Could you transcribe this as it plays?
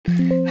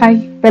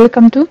Hi,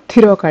 welcome to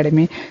Thiru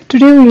Academy.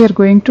 Today we are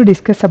going to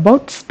discuss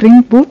about Spring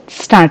Boot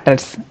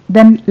starters.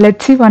 Then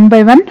let's see one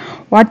by one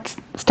what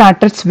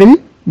starters will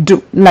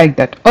do like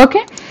that.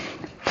 Okay.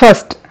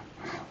 First,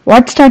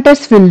 what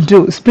starters will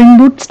do? Spring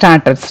Boot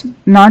starters,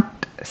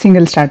 not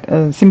simple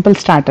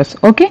starters.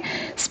 Okay.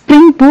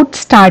 Spring Boot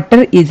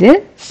starter is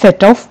a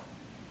set of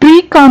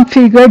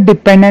pre-configured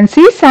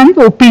dependencies and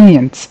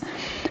opinions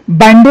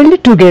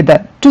bundled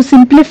together to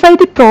simplify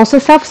the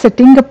process of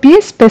setting up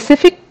a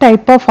specific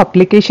type of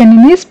application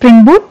in a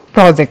Spring Boot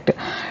project.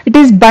 It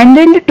is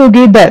bundled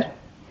together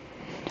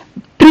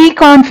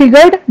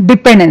pre-configured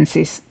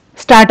dependencies.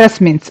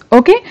 Starters means,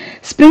 okay,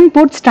 Spring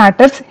Boot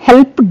starters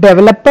help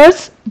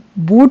developers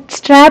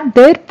bootstrap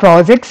their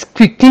projects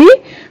quickly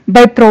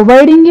by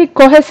providing a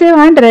cohesive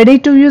and ready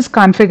to use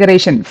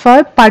configuration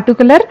for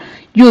particular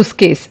use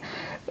case.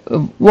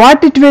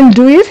 What it will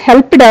do is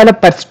help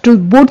developers to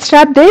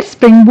bootstrap their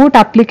Spring Boot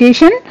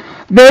application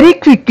very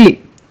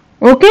quickly,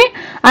 okay,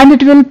 and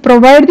it will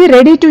provide the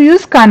ready to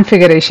use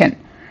configuration.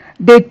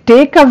 They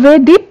take away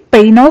the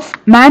pain of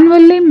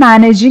manually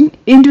managing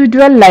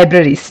individual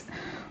libraries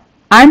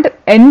and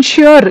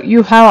ensure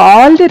you have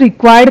all the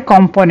required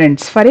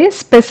components for a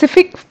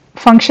specific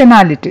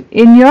functionality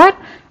in your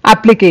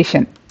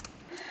application.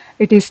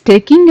 It is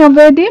taking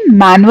away the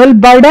manual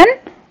burden,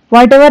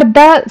 whatever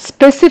the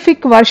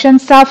specific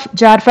versions of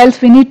jar files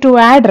we need to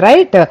add,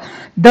 right?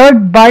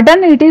 That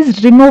burden it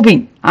is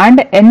removing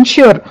and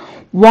ensure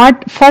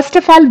what, first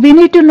of all, we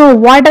need to know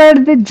what are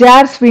the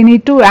jars we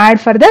need to add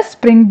for the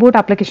Spring Boot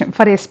application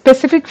for a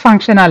specific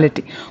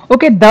functionality.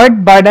 Okay,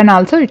 that burden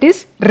also it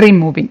is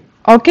removing.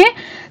 Okay,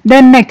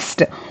 then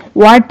next,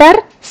 what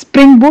are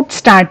Spring Boot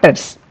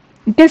starters?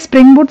 It is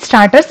Spring Boot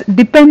starters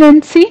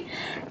dependency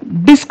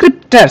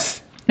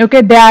descriptors.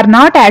 Okay, they are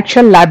not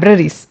actual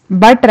libraries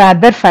but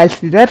rather files.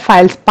 These are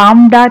files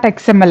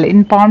pom.xml.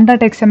 In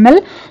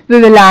pom.xml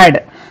we will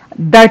add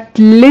that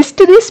list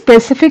the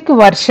specific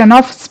version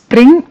of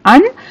Spring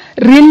and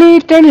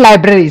related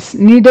libraries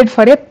needed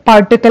for a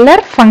particular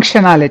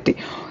functionality.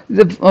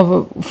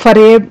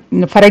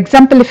 For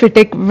example, if we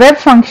take web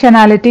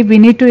functionality, we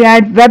need to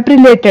add web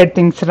related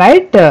things,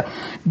 right?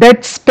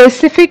 That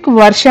specific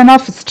version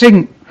of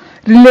string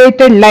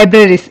related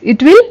libraries,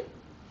 it will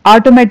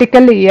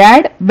automatically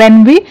add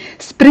when we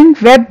Spring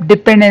Web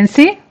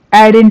dependency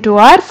add into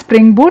our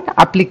Spring Boot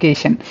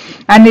application,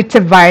 and it's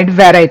a wide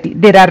variety.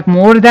 There are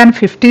more than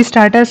 50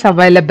 starters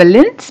available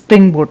in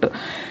Spring Boot,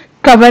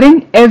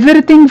 covering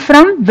everything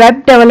from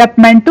web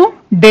development to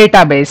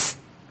database,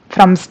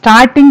 from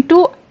starting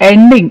to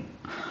ending.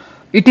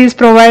 It is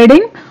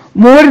providing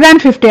more than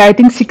 50, I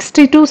think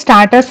 62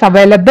 starters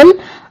available,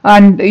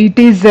 and it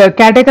is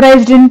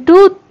categorized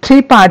into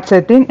three parts.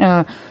 I think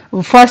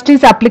first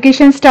is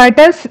application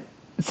starters,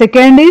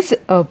 second is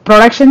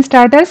production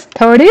starters,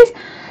 third is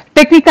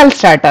technical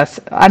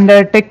starters.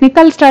 Under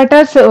technical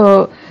starters,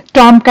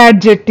 Tomcat,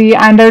 Jetty,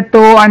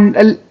 Undertow and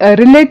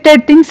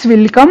related things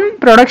will come.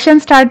 Production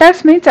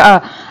starters means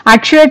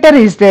actuator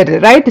is there,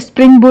 right?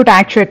 Spring Boot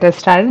actuator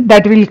starter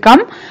that will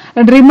come,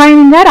 and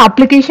remaining are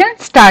application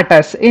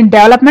starters. In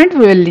development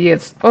we will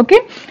use. Okay,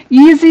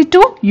 easy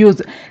to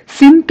use.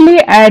 Simply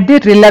add the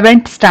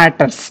relevant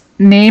starters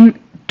name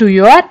to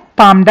your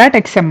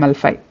pom.xml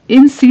file.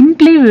 In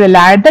simply we will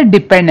add the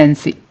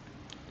dependency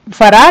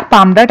for our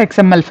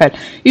pom.xml file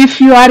if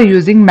you are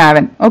using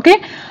Maven,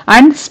 okay,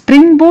 and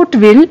Spring Boot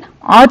will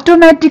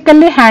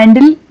automatically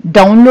handle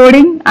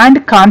downloading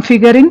and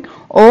configuring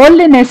all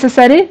the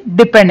necessary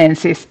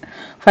dependencies.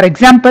 For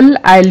example,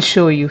 I'll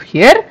show you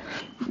here.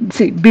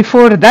 See,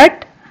 before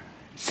that,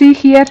 see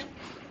here,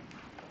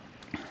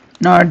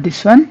 not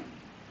this one,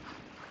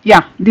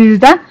 yeah, this is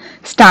the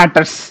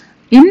starters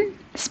in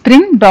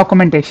Spring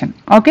documentation.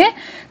 Okay,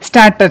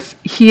 starters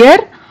here,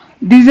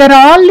 these are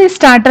all the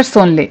starters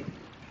only.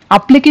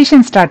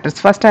 Application starters,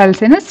 first I will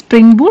say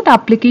Spring Boot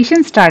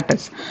application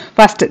starters.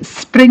 First,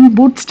 Spring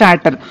Boot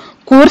starter,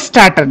 core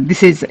starter,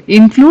 this is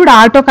include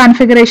auto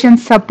configuration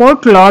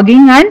support,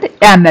 logging and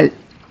YAML.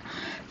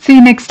 See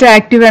next,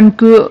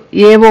 ActiveMQ,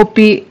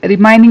 AOP,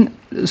 remaining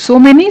so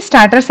many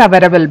starters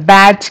available,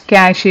 batch,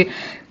 cache,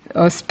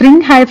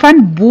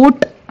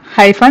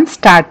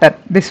 Spring-boot-starter,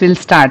 this will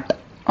start.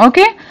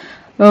 Okay,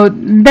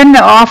 then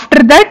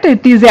after that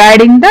it is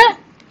adding the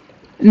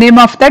name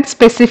of that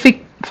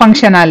specific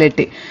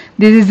functionality.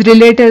 This is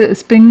related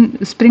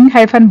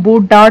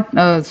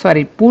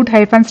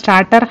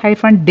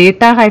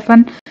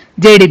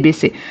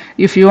boot-starter-data-JDBC.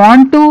 If you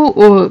want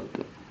to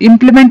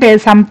implement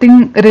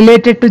something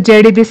related to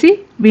JDBC,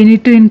 we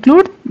need to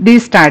include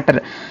this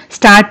starter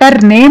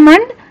name,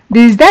 and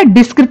this is the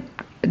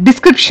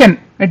description.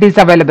 It is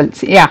available.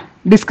 Yeah,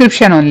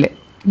 description only.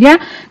 Yeah,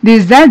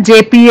 this is the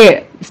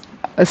JPA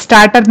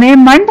starter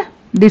name and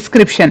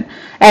description.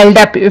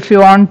 LDAP, if you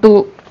want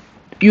to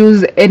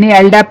use any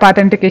LDAP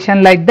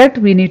authentication like that,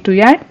 we need to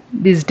add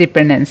this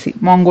dependency.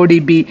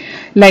 MongoDB,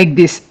 like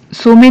this.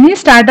 So many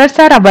starters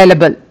are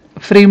available.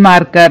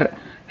 FreeMarker,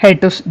 head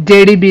to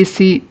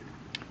JDBC,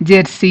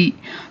 Jersey,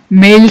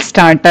 Mail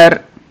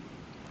starter,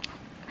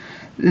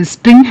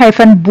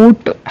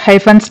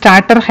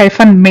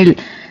 spring-boot-starter-mail.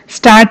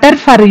 Starter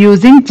for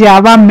using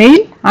Java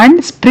Mail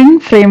and Spring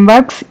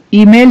Frameworks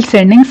email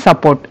sending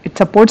support. It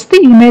supports the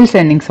email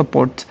sending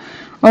supports.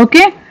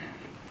 Okay.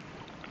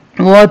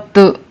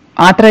 OAuth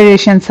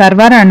authorization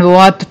server and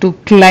OAuth to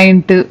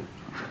client.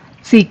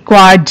 See,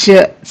 quads,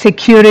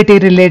 security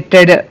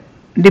related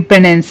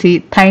dependency,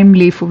 time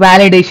leaf,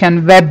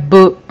 validation, web.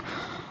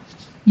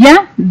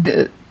 Yeah,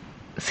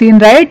 seen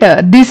right?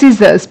 This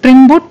is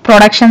Spring Boot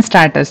production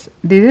starters.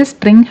 This is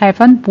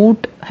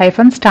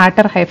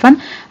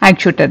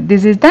spring-boot-starter-actuator.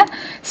 This is the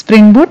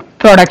Spring Boot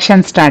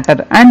production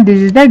starter, and this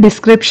is the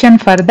description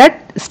for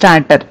that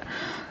starter.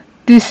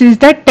 This is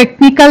the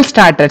technical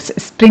starters.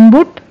 Spring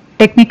Boot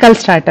technical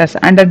starters.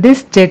 Under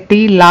this,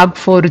 Jetty,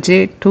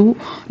 Log4j2,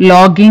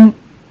 logging,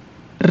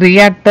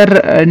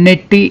 Reactor,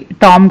 Netty,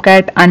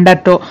 Tomcat,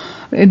 Undertow.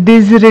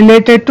 This is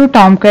related to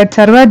Tomcat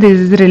server. This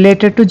is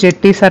related to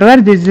Jetty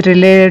server. This is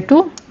related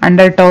to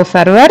Undertow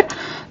server.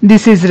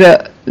 This is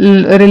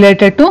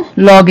related to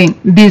logging.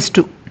 These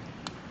two.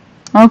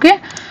 Okay.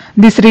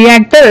 This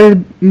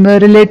Reactor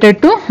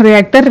related to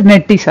Reactor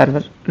Netty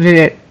server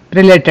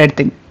related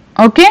thing.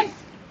 Okay.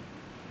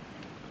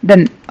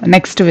 Then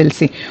next we'll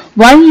see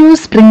why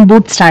use Spring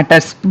Boot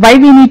starters. Why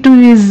we need to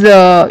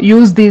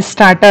use these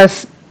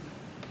starters?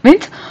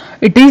 Means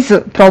it is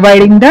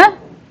providing the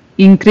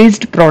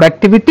increased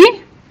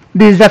productivity.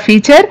 This is the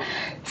feature,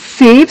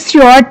 saves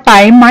your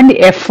time and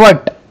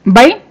effort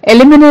by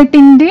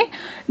eliminating the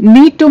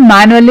need to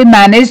manually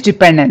manage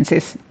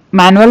dependencies.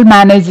 Manual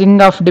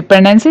managing of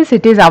dependencies,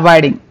 it is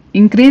avoiding.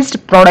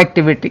 Increased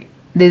productivity.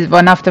 This is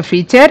one of the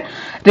feature.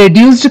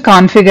 Reduced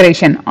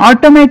configuration.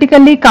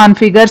 Automatically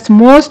configures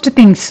most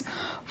things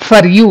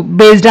for you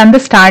based on the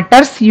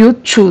starters you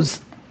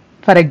choose.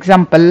 For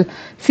example,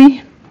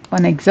 see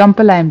one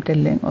example I am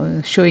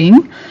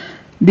showing.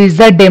 This is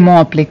the demo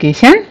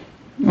application.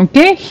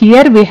 Okay,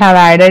 here we have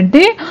added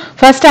the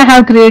first I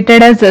have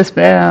created as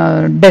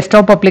a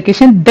desktop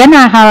application, then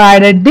I have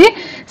added the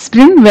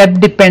Spring Web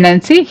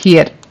dependency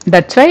here.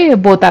 That's why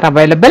both are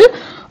available.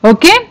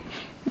 Okay,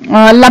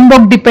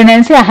 Lombok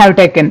dependency I have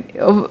taken.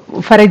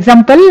 For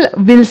example,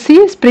 we'll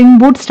see Spring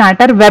Boot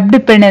starter web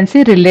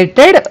dependency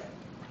related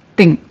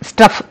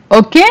stuff.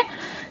 Okay,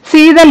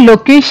 see the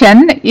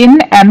location in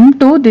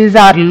M2. These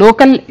are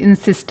local in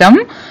system.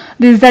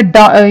 This is the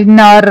in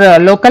our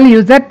local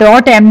user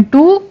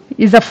 .m2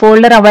 is a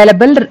folder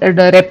available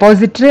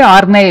repository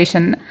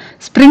organization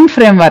Spring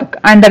Framework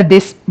under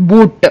this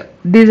boot.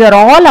 These are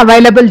all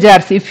available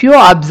jars if you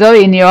observe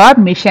in your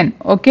mission.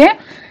 Okay,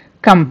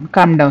 come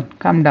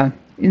down.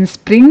 In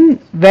Spring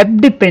Web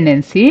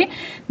dependency,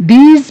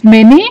 these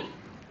many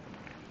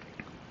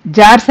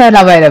jars are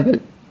available.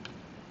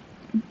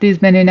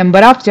 These many number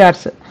of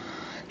jars.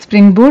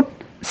 Spring Boot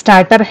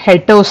starter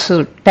headers,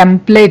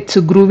 templates,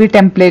 Groovy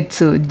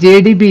templates,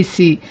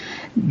 JDBC,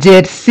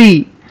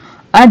 Jersey,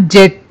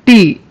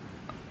 Jetty,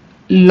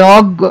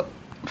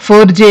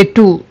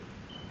 Log4j2,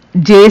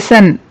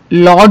 JSON,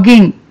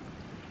 logging,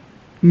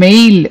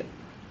 mail,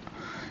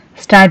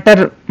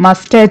 starter,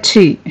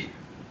 mustache,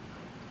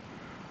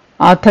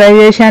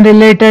 authorization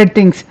related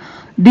things.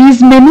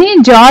 These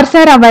many jars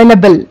are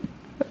available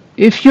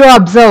if you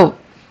observe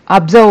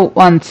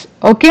once.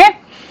 Okay.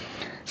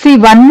 See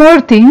one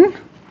more thing,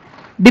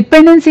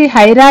 dependency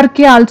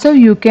hierarchy also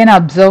you can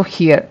observe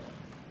here.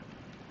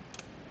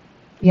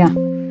 Yeah,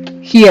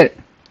 here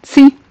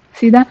see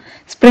the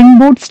Spring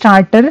Boot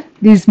starter,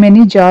 these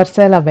many jars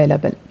are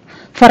available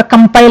for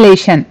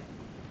compilation,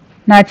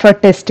 not for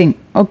testing.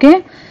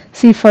 Okay,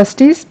 see first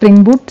is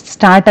Spring Boot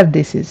starter.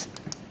 This is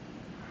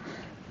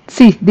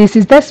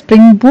the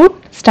Spring Boot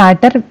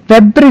starter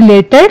web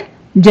related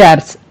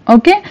jars.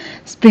 Okay,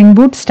 Spring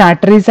Boot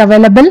starter is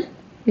available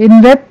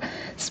in web.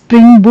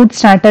 Spring Boot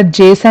starter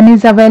JSON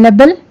is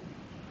available.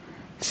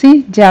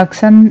 See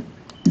Jackson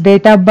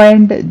data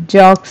bind,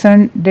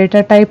 Jackson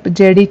data type,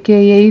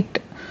 JDK8,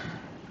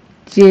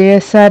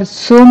 JSR,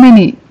 so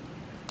many.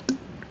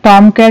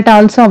 Tomcat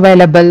also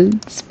available.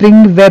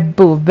 Spring Web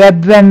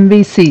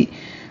MVC.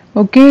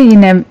 Okay,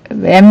 in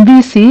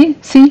MVC,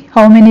 see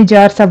how many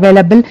jars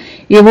available.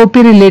 AOP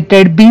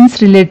related,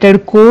 Beans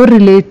related, Core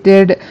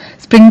related,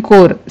 Spring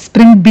Core,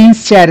 Spring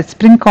Beans jar,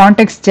 Spring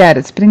Context jar,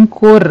 Spring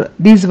Core.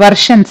 These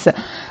versions,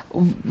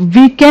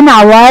 we can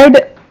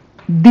avoid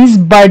this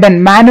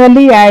burden,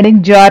 manually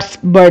adding jars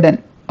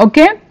burden.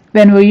 Okay,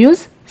 when we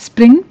use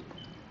Spring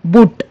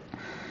Boot,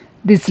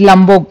 this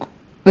Lombok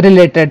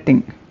related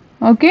thing.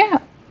 Okay,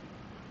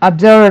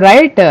 observe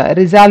right,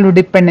 resolve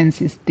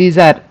dependencies. These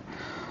are,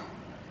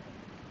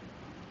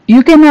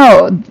 you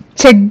can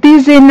check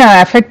these in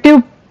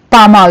effective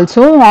palm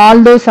also,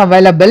 all those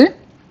available.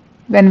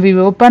 When we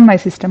open, my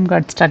system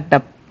got stuck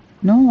up.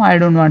 No, I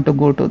don't want to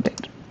go to there.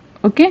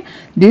 Okay,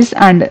 this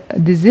and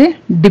this is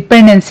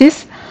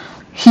dependencies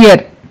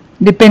here.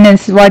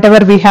 Dependencies,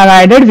 whatever we have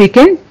added, we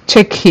can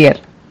check here.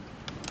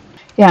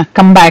 Yeah,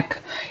 come back.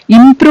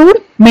 Improved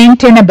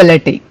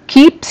maintainability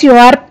keeps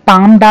your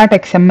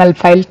pam.xml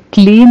file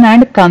clean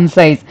and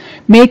concise.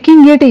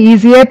 making it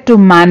easier to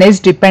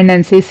manage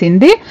dependencies in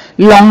the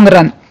long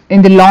run.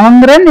 In the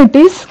long run, it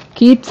is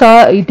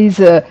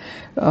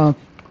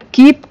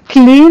keep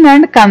clean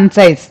and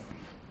concise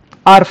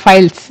or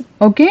files.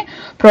 Okay,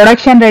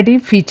 production ready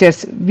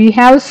features. We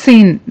have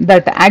seen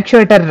that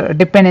actuator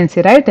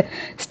dependency, right?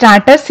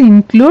 Starters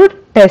include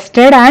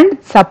tested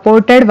and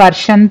supported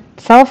versions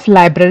of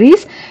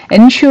libraries,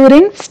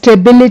 ensuring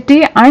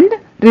stability and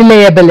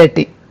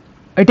reliability.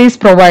 It is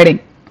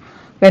providing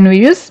when we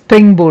use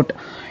Spring Boot.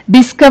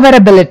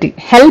 Discoverability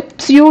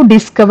helps you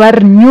discover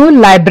new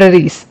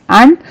libraries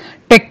and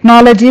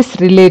technologies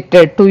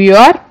related to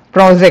your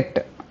project.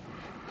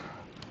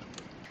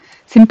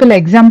 Simple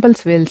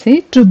examples we'll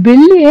see. To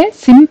build a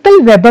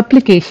simple web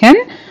application,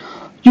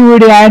 you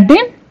would add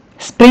the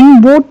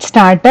Spring Boot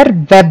Starter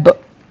Web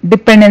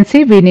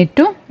dependency we need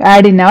to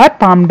add in our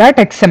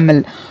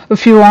pom.xml.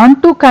 If you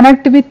want to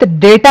connect with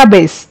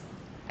database,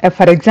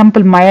 for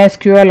example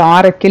MySQL,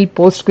 Oracle,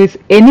 Postgres,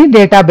 any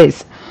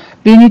database,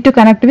 we need to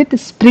connect with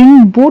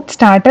Spring Boot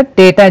Starter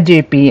Data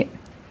JPA.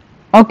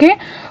 Okay,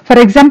 for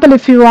example,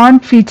 if you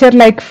want feature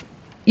like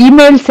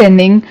email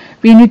sending,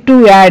 we need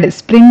to add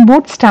Spring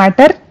Boot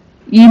Starter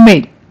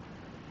Email.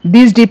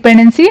 This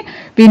dependency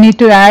we need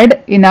to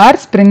add in our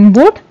Spring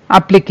Boot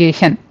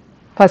application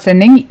for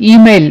sending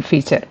email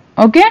feature.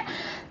 Okay,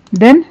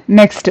 then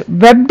next,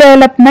 web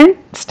development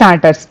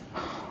starters.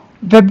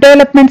 Web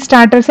development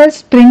starters as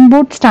Spring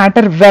Boot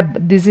Starter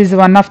Web. This is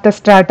one of the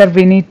starter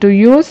we need to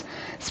use.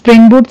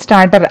 Spring Boot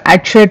Starter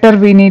Actuator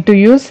we need to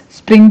use.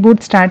 Spring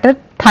Boot Starter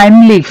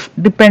Thymeleaf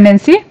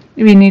dependency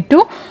we need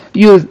to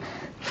use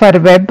for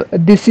web.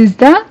 This is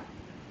the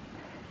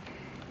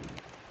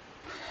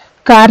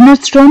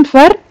cornerstone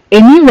for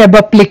any web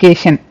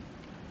application.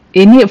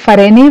 For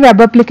any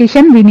web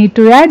application we need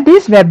to add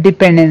this web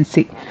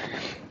dependency.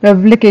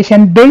 Web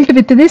application built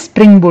with the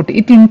Spring Boot.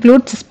 It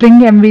includes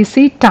Spring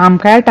MVC,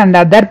 Tomcat and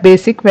other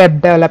basic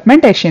web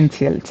development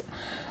essentials.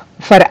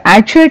 For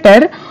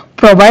Actuator,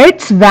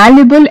 provides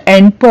valuable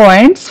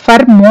endpoints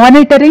for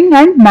monitoring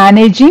and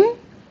managing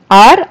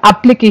our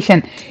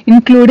application,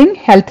 including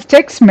health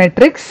checks,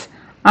 metrics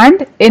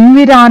and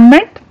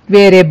environment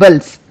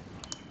variables.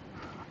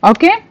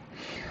 Okay.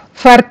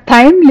 For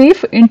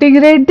Thymeleaf,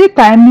 integrate the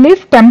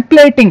Thymeleaf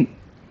templating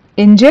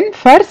engine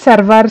for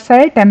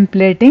server-side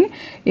templating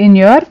in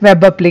your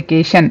web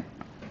application.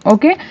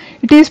 Okay,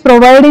 it is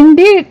providing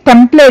the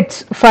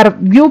templates for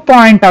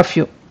viewpoint of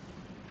view.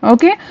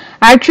 Okay,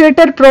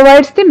 Actuator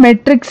provides the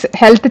metrics,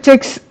 health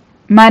checks,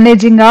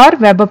 managing our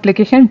web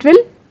application. It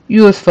will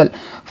useful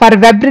for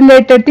web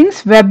related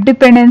things. Web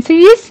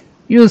dependency is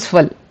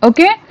useful.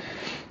 Okay,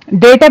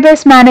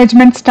 database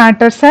management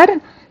starters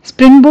are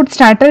Spring Boot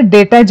Starter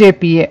Data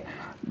JPA.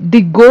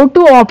 The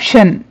go-to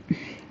option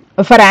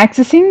for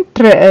accessing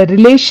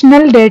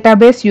relational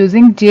database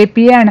using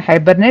JPA and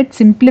Hibernate,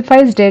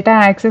 simplifies data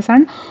access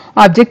and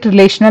object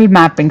relational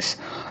mappings.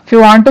 If you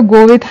want to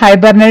go with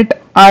Hibernate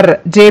or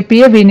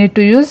JPA, we need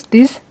to use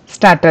this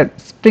starter,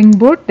 Spring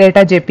Boot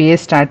Data JPA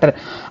starter.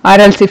 Or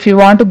else if you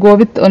want to go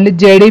with only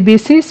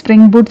JDBC,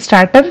 Spring Boot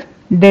Starter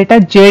Data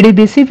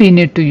JDBC we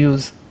need to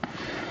use.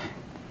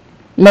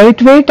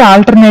 Lightweight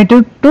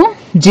alternative to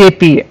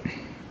JPA.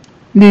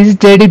 This is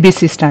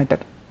JDBC starter.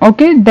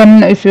 Okay,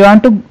 then if you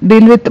want to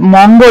deal with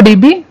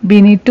MongoDB,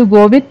 we need to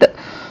go with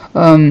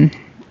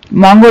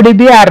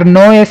MongoDB or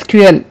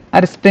NoSQL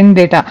or Spring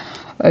Data.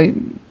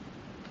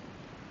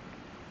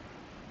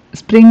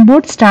 Spring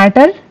Boot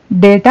Starter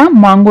Data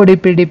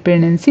MongoDB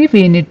dependency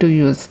we need to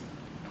use.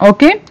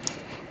 Okay.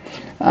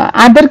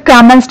 Other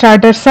common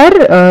starters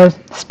are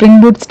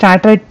Spring Boot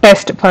Starter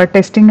Test for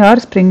testing our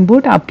Spring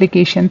Boot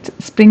applications.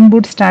 Spring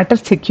Boot Starter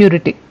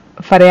Security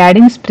for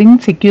adding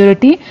Spring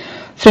Security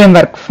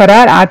Framework for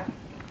our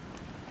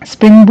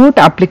Spring Boot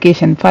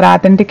application for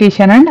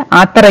authentication and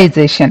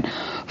authorization.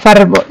 For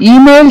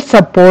email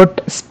support,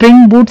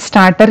 Spring Boot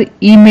Starter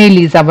Email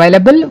is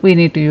available. We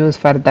need to use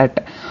for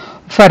that.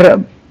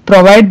 For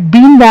provide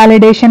bean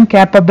validation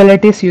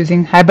capabilities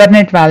using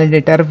Hibernate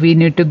Validator, we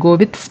need to go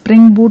with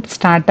Spring Boot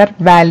Starter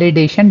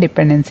Validation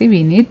dependency.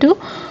 We need to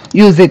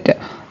use it.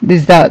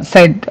 This is the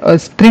side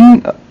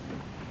Spring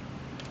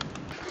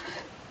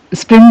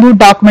Boot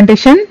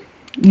documentation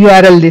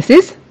URL. This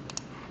is.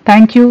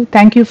 Thank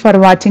you for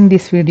watching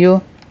this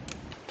video.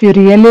 If you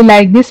really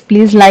like this,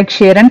 please like,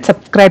 share and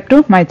subscribe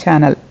to my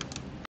channel.